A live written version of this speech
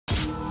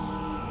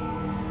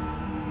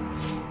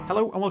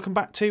Hello and welcome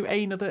back to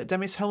another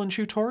Demis Hellen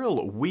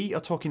tutorial. We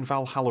are talking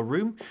Valhalla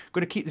Room. I'm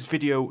going to keep this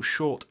video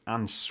short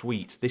and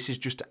sweet. This is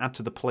just to add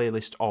to the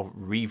playlist of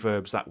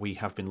reverbs that we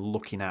have been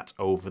looking at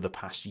over the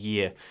past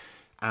year.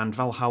 And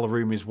Valhalla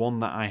Room is one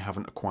that I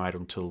haven't acquired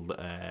until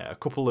a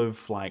couple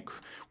of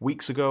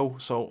weeks ago,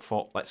 so I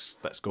thought let's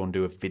go and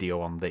do a video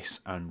on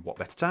this, and what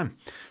better time.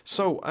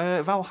 So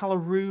Valhalla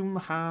Room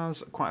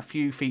has quite a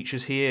few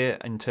features here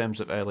in terms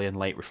of early and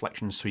late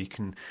reflections, so you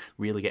can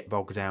really get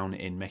bogged down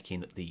in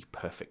making the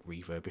perfect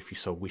reverb if you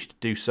so wish to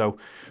do so,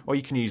 or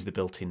you can use the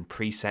built-in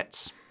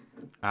presets,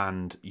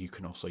 and you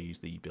can also use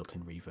the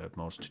built-in reverb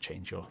modes to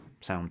change your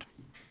sound.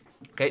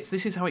 Okay, so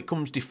this is how it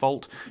comes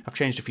default. I've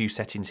changed a few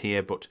settings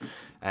here, but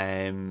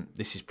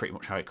this is pretty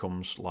much how it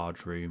comes.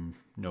 Large room,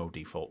 no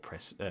default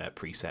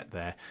preset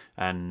there,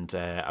 and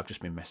I've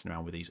just been messing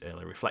around with these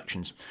early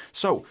reflections.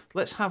 So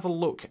let's have a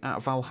look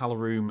at Valhalla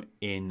Room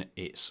in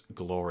its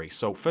glory.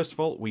 So first of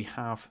all, we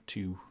have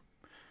two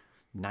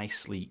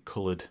nicely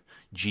coloured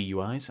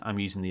GUIs. I'm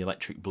using the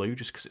electric blue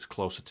just because it's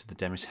closer to the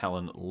Demis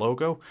Hellen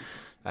logo.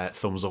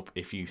 Thumbs up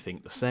if you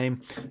think the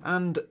same.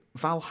 And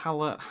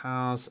Valhalla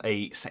has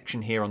a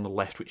section here on the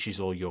left which is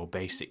all your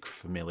basic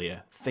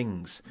familiar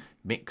things.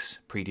 Mix,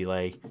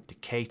 pre-delay,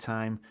 decay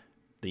time,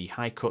 the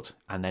high cut,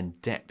 and then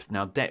depth.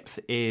 Now depth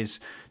is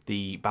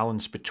the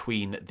balance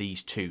between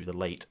these two, the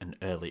late and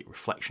early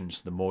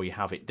reflections. The more you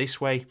have it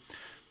this way,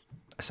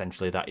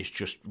 essentially that is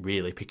just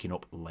really picking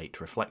up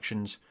late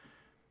reflections.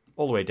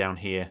 All the way down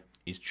here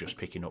is just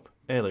picking up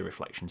early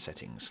reflection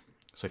settings.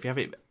 So if you have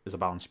it as a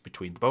balance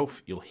between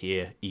both, you'll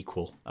hear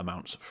equal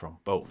amounts from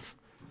both.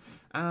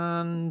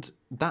 And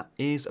that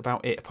is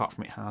about it, apart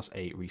from it has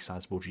a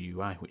resizable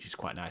GUI, which is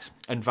quite nice.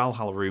 And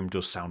Valhalla Room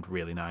does sound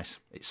really nice.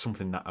 It's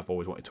something that I've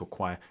always wanted to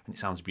acquire, and it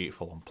sounds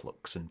beautiful on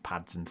plucks and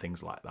pads and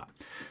things like that.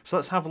 So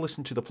let's have a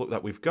listen to the pluck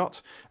that we've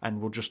got, and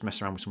we'll just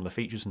mess around with some of the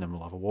features, and then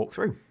we'll have a walk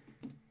through.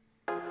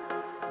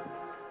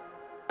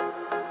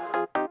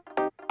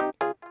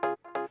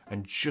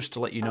 And just to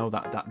let you know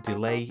that that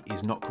delay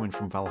is not coming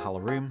from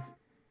Valhalla Room.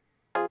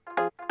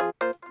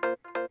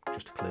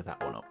 Just to clear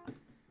that one up.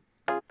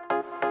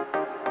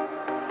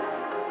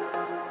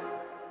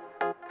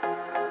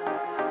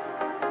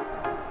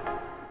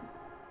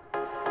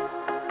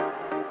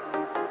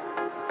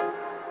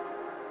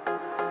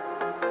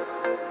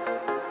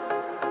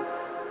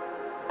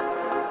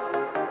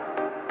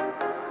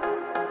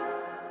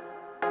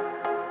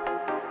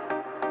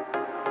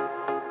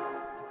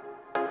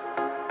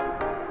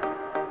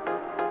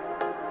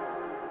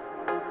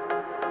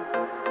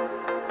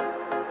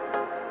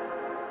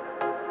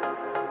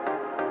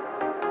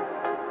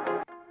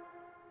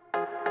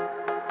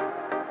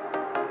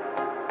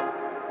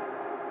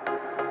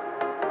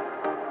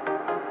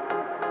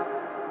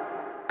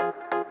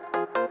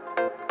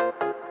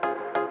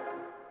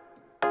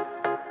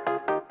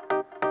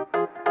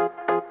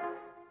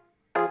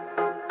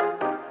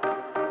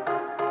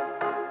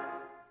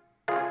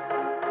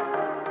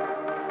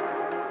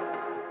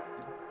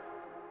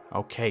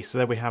 Okay, so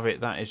there we have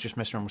it. That is just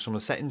messing around with some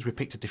of the settings. We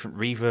picked a different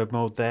reverb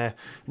mode there,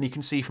 and you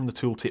can see from the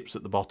tooltips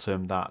at the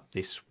bottom that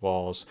this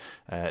was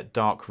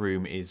dark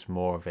room is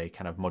more of a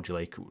kind of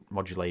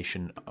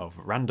modulation of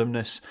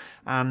randomness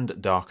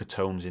and darker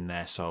tones in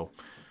there. So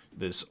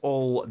there's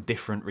all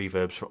different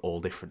reverbs for all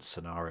different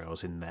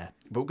scenarios in there.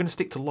 But we're going to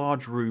stick to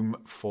large room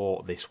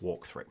for this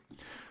walkthrough.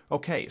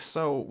 Okay,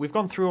 so we've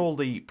gone through all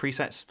the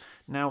presets.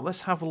 Now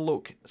let's have a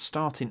look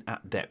starting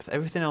at depth.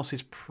 Everything else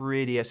is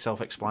pretty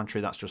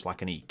self-explanatory. That's just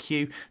like an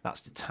EQ.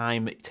 That's the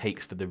time it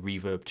takes for the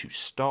reverb to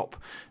stop.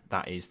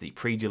 That is the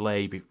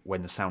pre-delay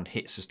when the sound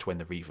hits as to when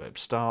the reverb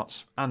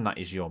starts. And that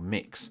is your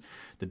mix.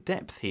 The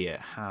depth here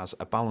has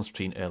a balance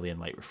between early and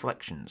late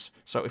reflections.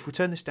 So if we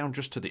turn this down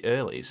just to the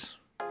earlies,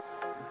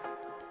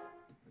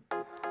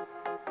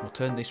 we'll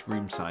turn this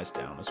room size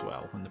down as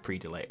well and the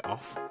pre-delay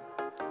off.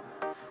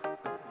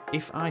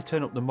 If I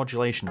turn up the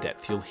modulation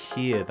depth, you'll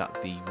hear that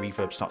the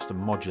reverb starts to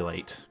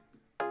modulate.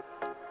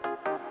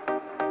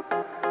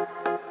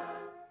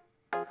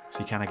 So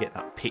you kind of get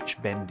that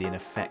pitch bending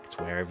effect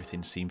where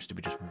everything seems to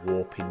be just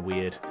warping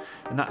weird.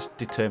 And that's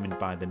determined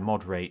by the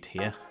mod rate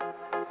here.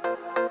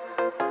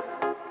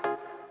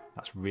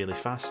 That's really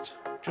fast.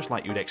 Just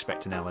like you would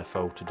expect an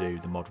LFO to do,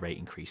 the mod rate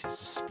increases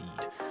the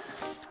speed.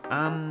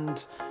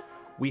 And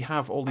we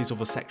have all these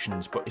other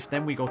sections, but if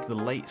then we go to the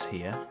lates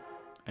here,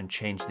 and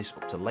change this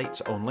up to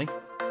lates only,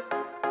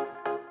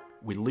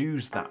 we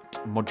lose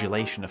that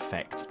modulation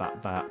effect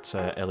that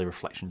early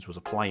reflections was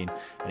applying,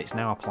 and it's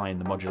now applying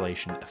the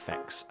modulation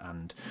effects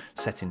and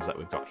settings that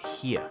we've got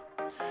here.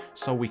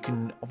 So we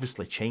can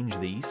obviously change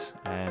these,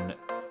 and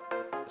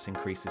let's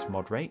increase this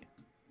mod rate.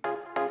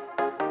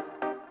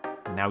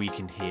 Now you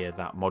can hear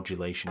that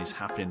modulation is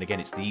happening. Again,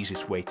 it's the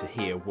easiest way to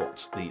hear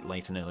what the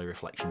late and early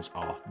reflections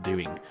are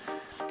doing.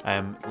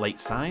 Late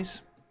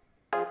size.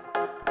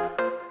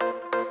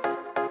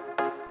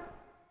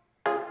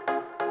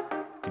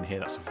 Here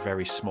that's a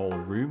very small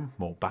room,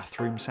 more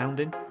bathroom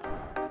sounding.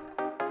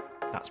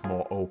 That's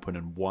more open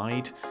and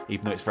wide,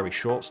 even though it's very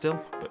short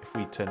still. But if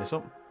we turn this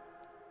up,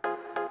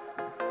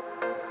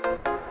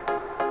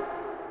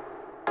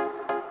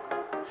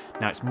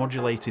 Now it's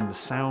modulating the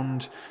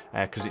sound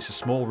because it's a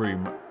small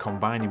room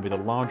combining with a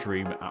large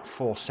room at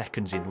 4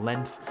 seconds in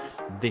length.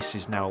 This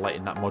is now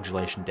letting that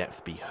modulation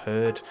depth be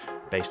heard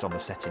based on the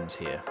settings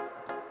here.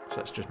 So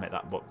let's just make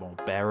that a bit more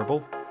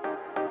bearable.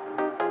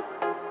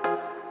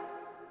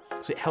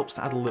 So it helps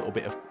to add a little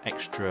bit of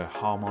extra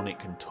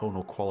harmonic and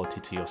tonal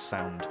quality to your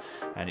sound,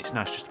 and it's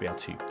nice just to be able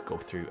to go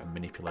through and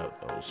manipulate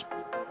those.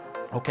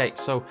 Okay,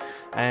 so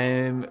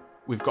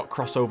we've got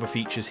crossover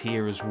features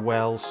here as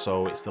well,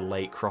 so it's the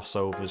late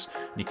crossovers,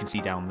 and you can see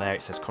down there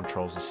it says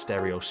controls the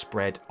stereo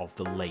spread of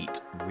the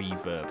late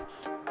reverb.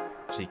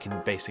 So you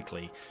can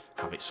basically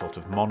have it sort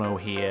of mono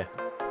here,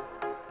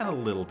 and a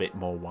little bit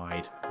more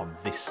wide on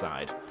this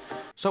side.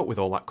 So with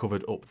all that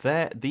covered up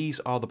there,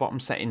 these are the bottom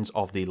settings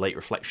of the late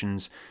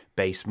reflections,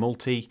 bass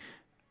multi,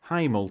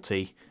 high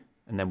multi,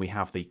 and then we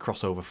have the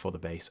crossover for the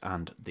bass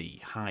and the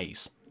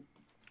highs.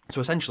 So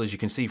essentially, as you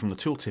can see from the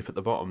tooltip at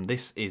the bottom,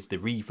 this is the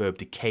reverb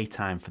decay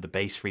time for the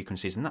bass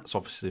frequencies, and that's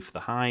obviously for the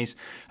highs,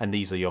 and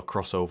these are your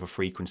crossover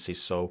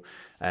frequencies, so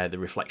the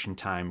reflection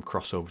time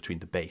crossover between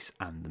the bass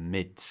and the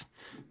mids,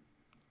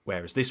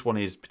 whereas this one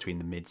is between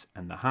the mids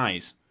and the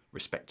highs,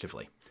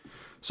 respectively.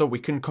 So we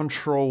can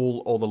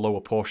control all the lower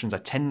portions. I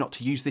tend not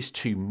to use this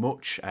too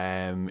much,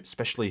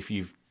 especially if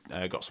you've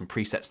got some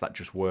presets that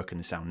just work and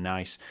they sound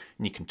nice,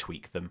 and you can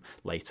tweak them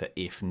later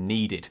if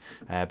needed.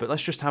 But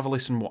let's just have a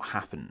listen what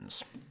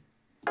happens.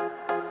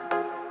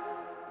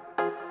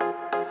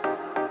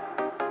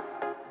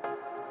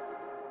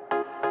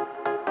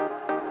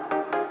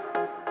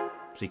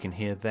 So you can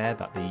hear there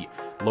that the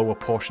lower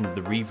portion of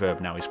the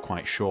reverb now is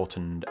quite short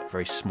and a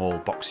very small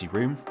boxy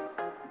room.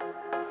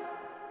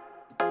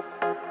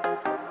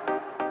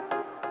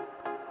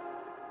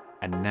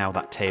 And now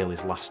that tail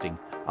is lasting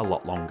a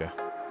lot longer.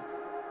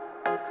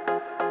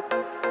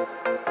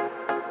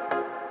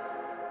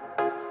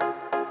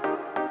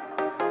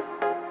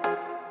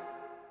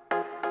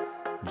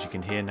 As you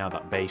can hear now,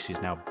 that bass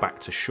is now back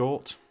to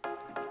short,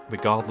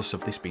 regardless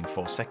of this being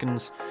 4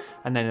 seconds.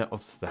 And then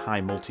of the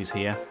high multis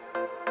here.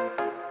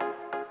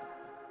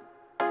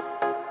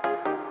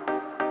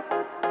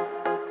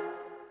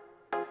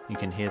 You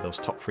can hear those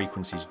top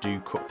frequencies do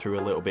cut through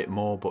a little bit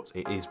more, but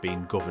it is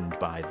being governed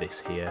by this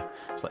here.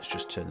 So let's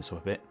just turn this up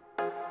a bit.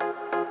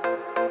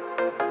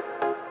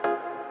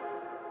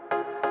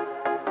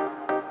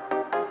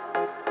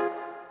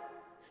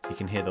 You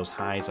can hear those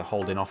highs are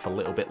holding off a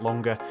little bit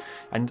longer,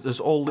 and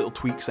there's all little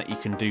tweaks that you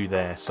can do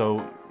there.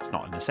 So it's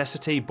not a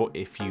necessity, but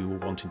if you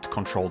wanting to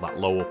control that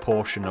lower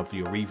portion of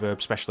your reverb,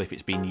 especially if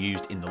it's being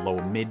used in the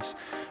lower mids,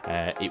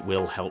 it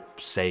will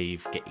help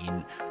save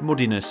getting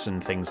muddiness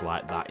and things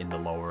like that in the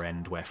lower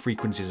end where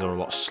frequencies are a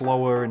lot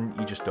slower and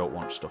you just don't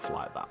want stuff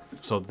like that.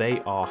 So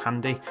they are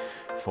handy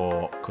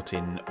for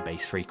cutting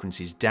bass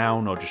frequencies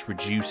down or just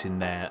reducing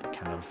their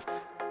kind of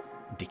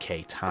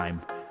decay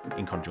time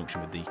in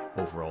conjunction with the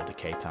overall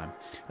decay time.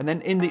 And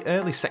then in the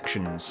early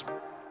sections,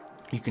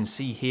 you can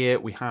see here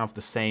we have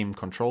the same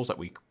controls that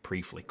we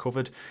briefly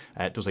covered.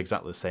 It does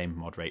exactly the same: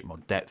 mod rate,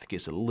 mod depth,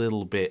 gives a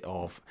little bit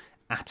of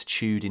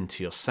attitude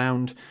into your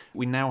sound.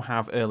 We now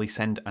have early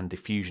send and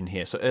diffusion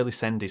here. So early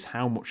send is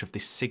how much of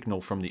this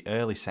signal from the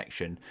early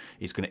section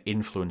is going to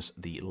influence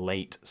the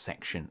late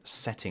section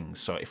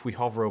settings. So if we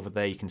hover over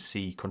there, you can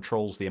see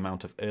controls the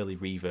amount of early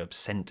reverb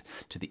sent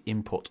to the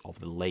input of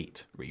the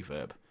late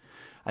reverb.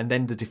 And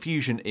then the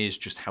diffusion is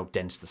just how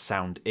dense the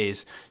sound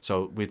is.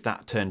 So with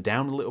that turned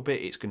down a little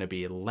bit, it's going to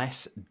be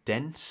less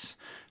dense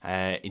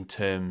in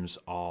terms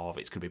of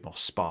it's going to be more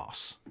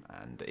sparse.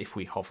 And if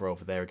we hover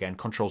over there again,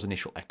 controls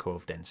initial echo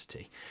of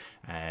density.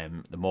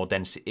 The more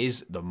dense it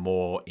is, the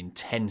more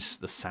intense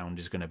the sound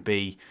is going to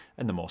be,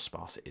 and the more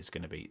sparse it is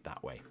going to be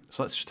that way.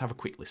 So let's just have a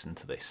quick listen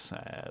to this.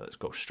 Let's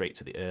go straight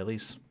to the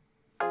earlies.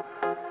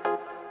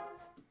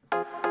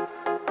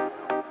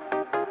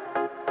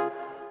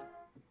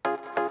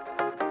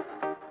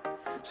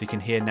 So you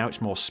can hear now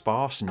it's more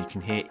sparse, and you can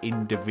hear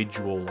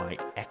individual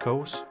like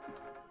echoes.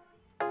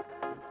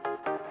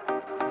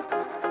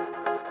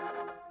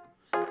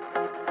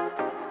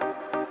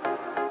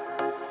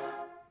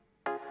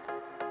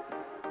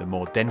 The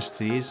more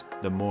density is,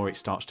 the more it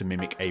starts to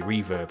mimic a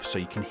reverb, so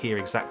you can hear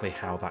exactly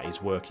how that is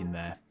working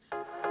there.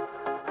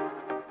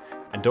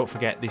 And don't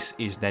forget, this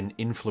is then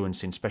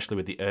influencing, especially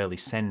with the early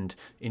send,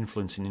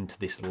 influencing into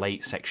this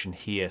late section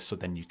here, so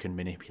then you can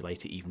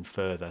manipulate it even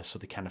further, so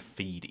they kind of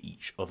feed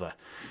each other,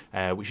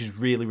 which is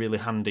really, really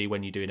handy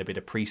when you're doing a bit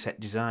of preset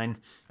design.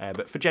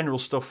 But for general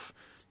stuff,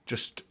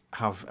 just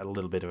have a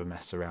little bit of a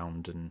mess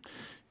around and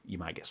you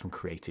might get some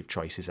creative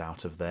choices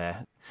out of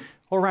there.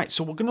 Alright,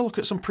 so we're going to look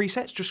at some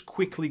presets, just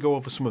quickly go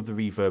over some of the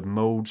reverb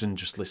modes and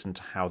just listen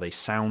to how they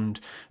sound.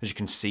 As you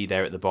can see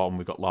there at the bottom,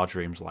 we've got large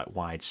rooms like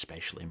wide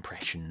spatial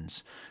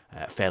impressions,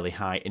 fairly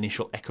high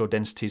initial echo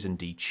densities and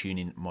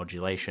detuning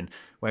modulation.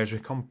 Whereas we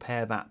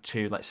compare that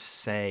to, let's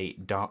say,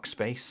 dark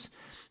space,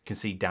 you can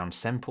see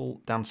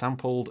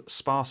downsampled,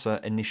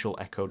 sparser initial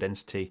echo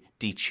density,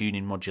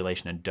 detuning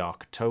modulation and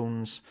dark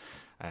tones.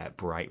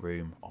 Bright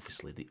Room,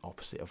 obviously the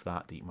opposite of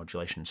that, deep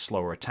modulation,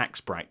 slower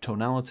attacks, bright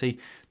tonality.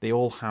 They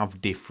all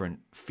have different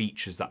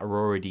features that are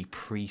already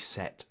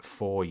preset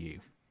for you.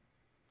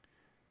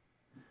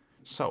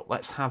 So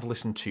let's have a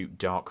listen to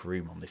Dark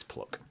Room on this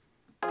plug.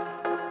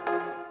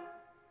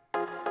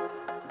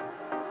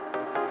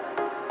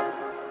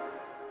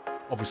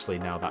 Obviously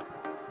now that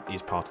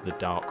is part of the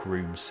Dark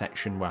Room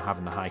section, we're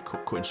having the high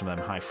cut, cutting some of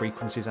them high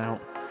frequencies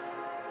out.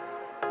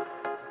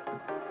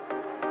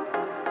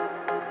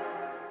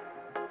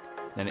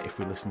 Then if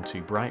we listen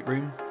to Bright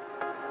Room,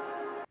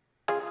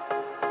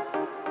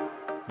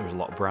 there's a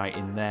lot of bright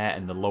in there,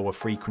 and the lower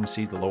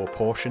frequency, the lower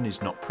portion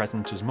is not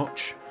present as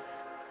much.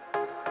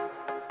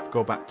 If we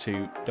go back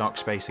to Dark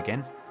Space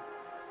again,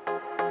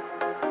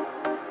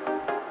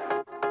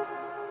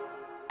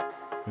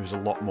 there's a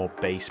lot more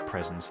bass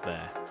presence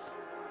there.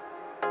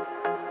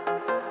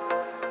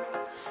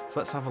 So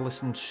let's have a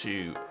listen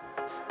to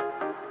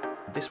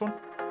this one.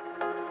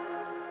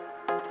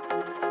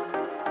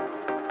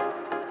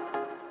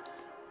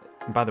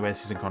 And by the way,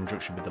 this is in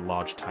conjunction with the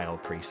large tile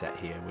preset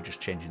here. We're just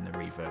changing the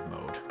reverb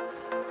mode.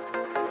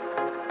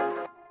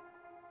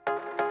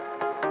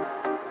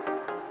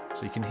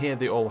 So you can hear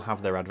they all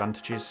have their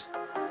advantages.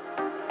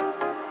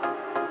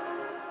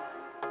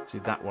 See,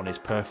 that one is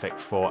perfect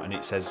for, and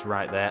it says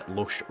right there,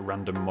 lush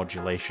random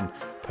modulation,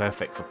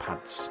 perfect for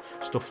pads.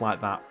 Stuff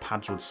like that,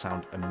 pads would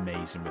sound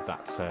amazing with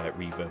that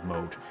reverb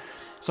mode.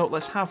 So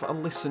let's have a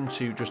listen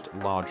to just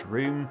Large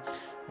Room.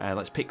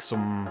 Let's pick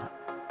some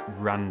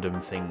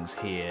random things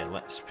here.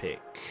 Let's pick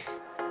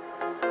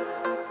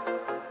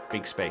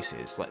big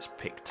spaces. Let's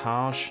pick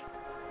Taj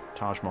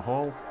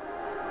Mahal. You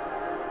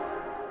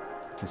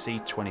can see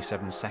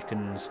 27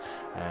 seconds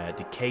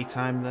decay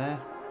time there.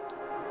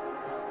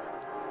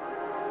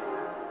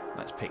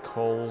 Let's pick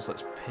hulls.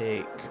 Let's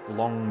pick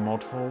long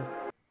mod hull.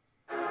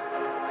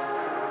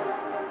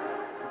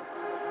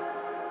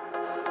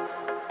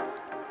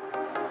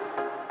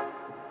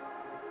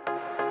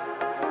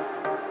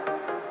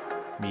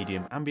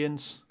 Medium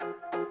ambience.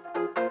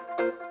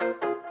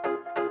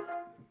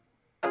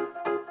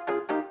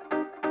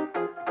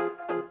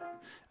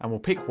 And we'll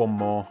pick one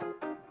more.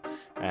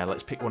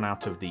 Let's pick one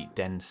out of the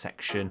den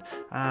section,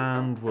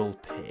 and we'll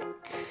pick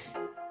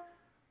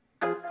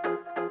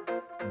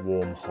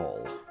warm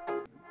hull.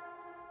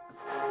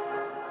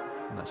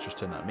 And let's just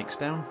turn that mix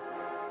down.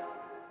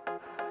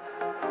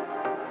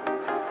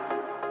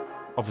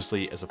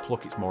 Obviously, as a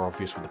pluck, it's more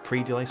obvious with the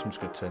pre-delay, so I'm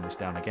just going to turn this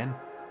down again.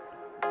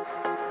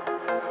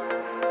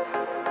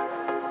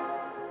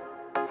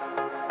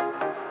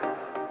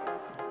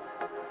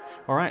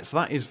 Alright, so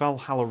that is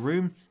Valhalla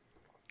Room.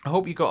 I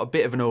hope you got a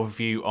bit of an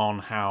overview on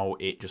how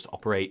it just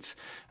operates.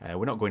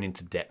 We're not going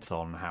into depth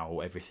on how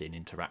everything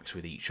interacts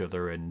with each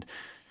other and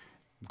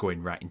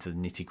going right into the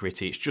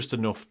nitty-gritty. It's just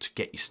enough to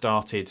get you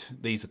started.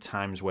 These are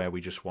times where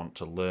we just want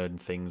to learn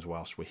things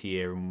whilst we're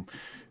here, and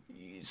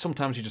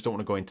sometimes you just don't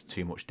want to go into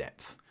too much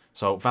depth.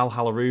 So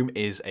Valhalla Room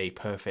is a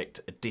perfect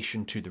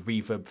addition to the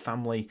Reverb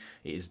family.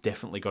 It has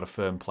definitely got a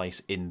firm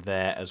place in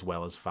there, as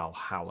well as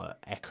Valhalla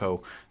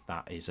Echo.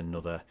 That is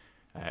another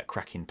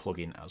cracking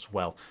plugin as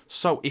well.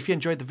 So if you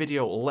enjoyed the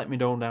video, let me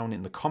know down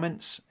in the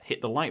comments. Hit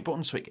the like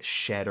button so it gets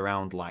shared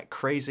around like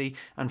crazy,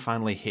 and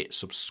finally hit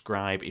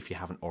subscribe if you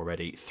haven't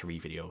already. 3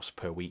 videos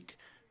per week.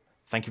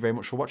 Thank you very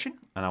much for watching,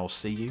 and I will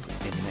see you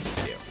in the next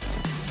video.